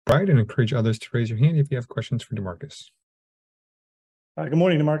pride and encourage others to raise your hand if you have questions for DeMarcus. Good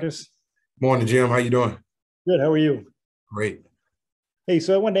morning, DeMarcus. Morning, Jim. How you doing? Good. How are you? Great. Hey,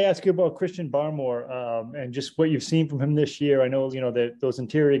 so I wanted to ask you about Christian Barmore and just what you've seen from him this year. I know, that those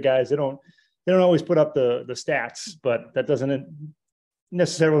interior guys, they don't always put up the stats, but that doesn't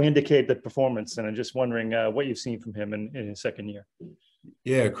necessarily indicate the performance. And I'm just wondering what you've seen from him in his second year.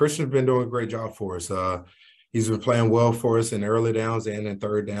 Yeah, Christian's been doing a great job for us. He's been playing well for us in early downs and in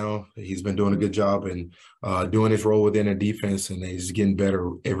third down. He's been doing a good job in doing his role within the defense, and he's getting better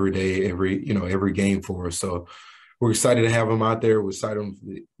every day, every game for us. So we're excited to have him out there. We're excited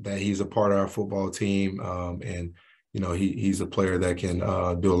that he's a part of our football team, and he's a player that can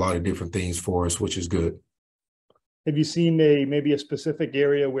do a lot of different things for us, which is good. Have you seen maybe a specific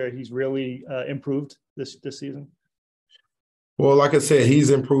area where he's really improved this season? Well, like I said, he's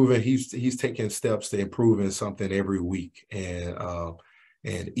improving. He's taking steps to improving something every week,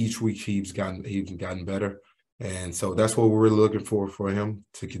 and each week he's gotten better. And so that's what we're really looking for him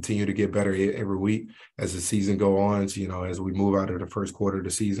to continue to get better every week as the season go on. As we move out of the first quarter of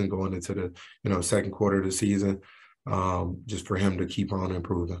the season, going into the second quarter of the season, just for him to keep on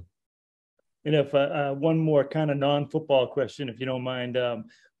improving. And if one more kind of non-football question, if you don't mind,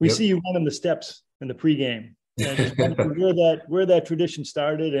 we see you running the steps in the pregame. And just where that tradition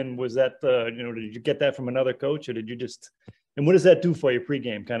started, and was that did you get that from another coach, or did you just? And what does that do for your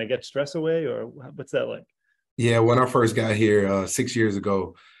pregame? Kind of get stress away, or what's that like? Yeah, when I first got here 6 years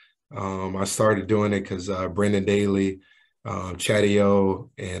ago, I started doing it because Brendan Daly, Chatty O,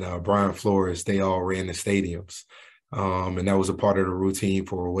 and Brian Flores, they all ran the stadiums, and that was a part of the routine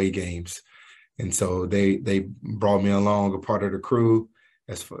for away games. And so they brought me along, a part of the crew.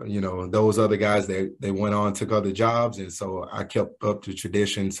 As for, those other guys, they went on, took other jobs. And so I kept up the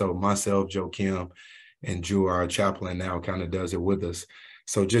tradition. So myself, Joe Kim, and Drew, our chaplain, now kind of does it with us.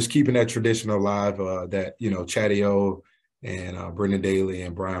 So just keeping that tradition alive that, Chatty O and Brendan Daly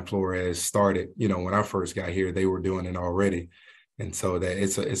and Brian Flores started, when I first got here, they were doing it already. And so that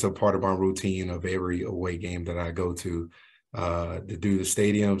it's a part of my routine of every away game that I go to do the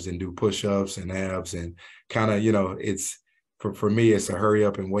stadiums and do push-ups and abs, and kind of, it's, for me, it's a hurry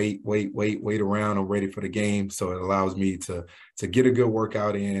up and wait around. I'm ready for the game. So it allows me to get a good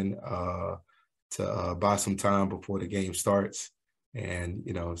workout in, to buy some time before the game starts. And,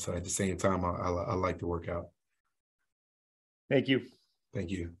 so at the same time, I like to work out. Thank you. Thank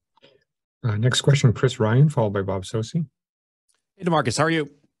you. Next question, Chris Ryan, followed by Bob Socci. Hey, DeMarcus, how are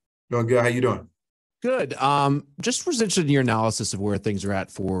you? Doing good. How you doing? Good. Just was interested in your analysis of where things are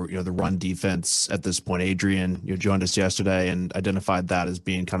at for, the run defense at this point. Adrian, joined us yesterday and identified that as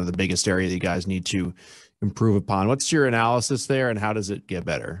being kind of the biggest area that you guys need to improve upon. What's your analysis there, and how does it get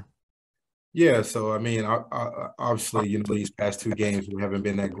better? Yeah, so I mean, obviously, these past two games we haven't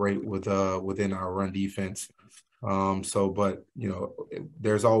been that great within our run defense. But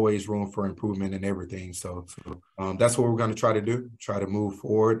there's always room for improvement in everything. So that's what we're going to try to do, try to move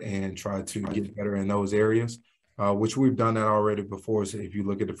forward and try to get better in those areas, which we've done that already before. So if you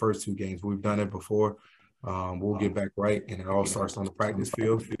look at the first two games, we've done it before. We'll get back right, and it all starts on the practice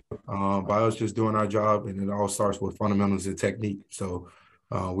field by us just doing our job, and it all starts with fundamentals and technique. So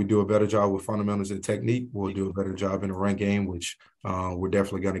we do a better job with fundamentals and technique. We'll do a better job in the run game, which we're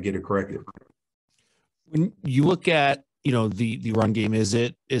definitely going to get it corrected. When you look at, the run game, is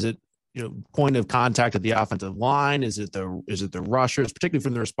it point of contact at the offensive line? Is it the rushers, particularly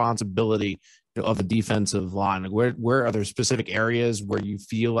from the responsibility of the defensive line? Where are there specific areas where you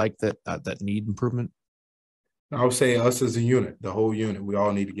feel like that need improvement? I would say us as a unit, the whole unit, we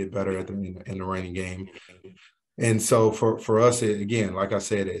all need to get better in the running game. And so for us, again, like I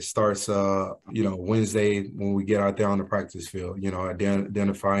said, it starts, Wednesday when we get out there on the practice field,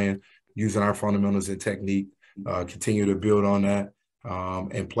 identifying, using our fundamentals and technique, continue to build on that,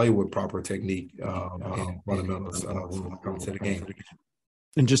 and play with proper technique and fundamentals when it comes to the game.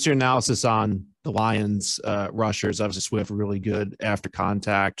 And just your analysis on the Lions rushers, obviously Swift really good after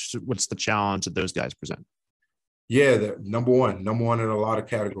contact. So what's the challenge that those guys present? Yeah, they're number one in a lot of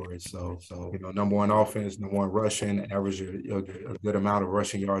categories. So number one offense, number one rushing, average a good amount of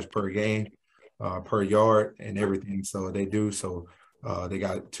rushing yards per game, per yard, and everything. So they do. So they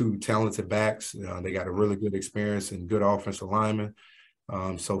got two talented backs. They got a really good experience and good offensive lineman.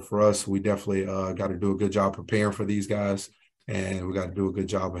 So for us, we definitely got to do a good job preparing for these guys, and we got to do a good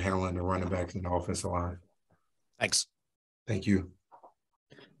job of handling the running backs and the offensive line. Thanks. Thank you.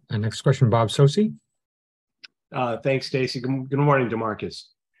 Next question, Bob Socci. Thanks, Stacy. Good morning, DeMarcus.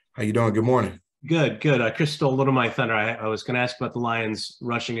 How you doing? Good morning. Good. Chris stole a little of my thunder. I was going to ask about the Lions'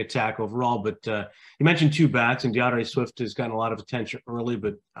 rushing attack overall, but you mentioned two backs, and DeAndre Swift has gotten a lot of attention early,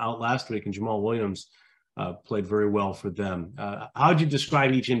 but out last week, and Jamal Williams played very well for them. How would you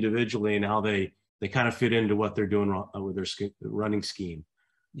describe each individually and how they kind of fit into what they're doing with their running scheme?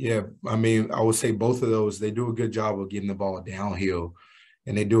 Yeah, I mean, I would say both of those, they do a good job of getting the ball downhill,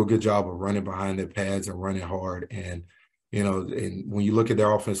 and they do a good job of running behind their pads and running hard. And and when you look at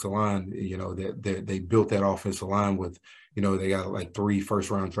their offensive line, they built that offensive line with, they got like 3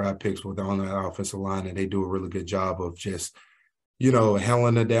 first-round draft picks on that offensive line, and they do a really good job of just,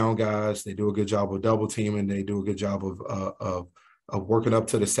 handling the down guys. They do a good job of double teaming. They do a good job of working up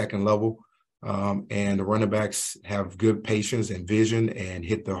to the second level. And the running backs have good patience and vision and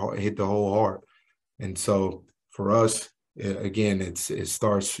hit the hole hard. And so for us, again, it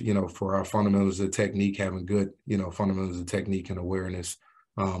starts, for our fundamentals of technique, having good, fundamentals of technique and awareness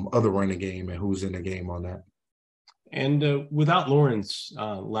of the running game and who's in the game on that. And without Lawrence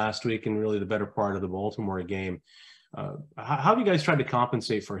last week and really the better part of the Baltimore game, how have you guys tried to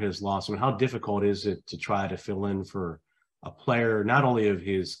compensate for his loss? I mean, how difficult is it to try to fill in for a player not only of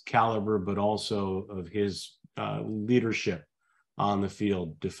his caliber, but also of his leadership on the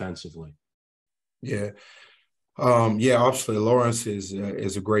field defensively? Yeah. Obviously Lawrence is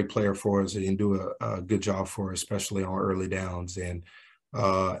a great player for us and do a good job for us, especially on early downs. And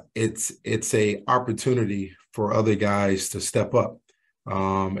it's a opportunity for other guys to step up.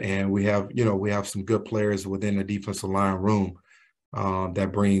 And we have some good players within the defensive line room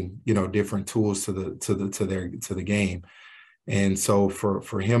that bring, different tools to the game. And so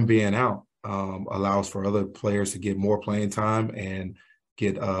for him being out allows for other players to get more playing time and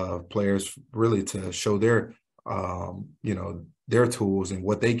get players really to show their tools and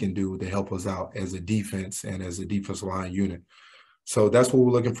what they can do to help us out as a defense and as a defensive line unit. So that's what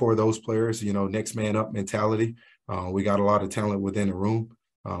we're looking for, those players, next man up mentality. We got a lot of talent within the room.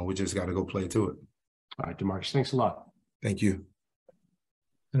 We just got to go play to it. All right, DeMarcus, thanks a lot. Thank you.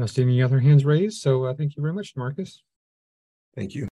 I don't see any other hands raised, so thank you very much, DeMarcus. Thank you.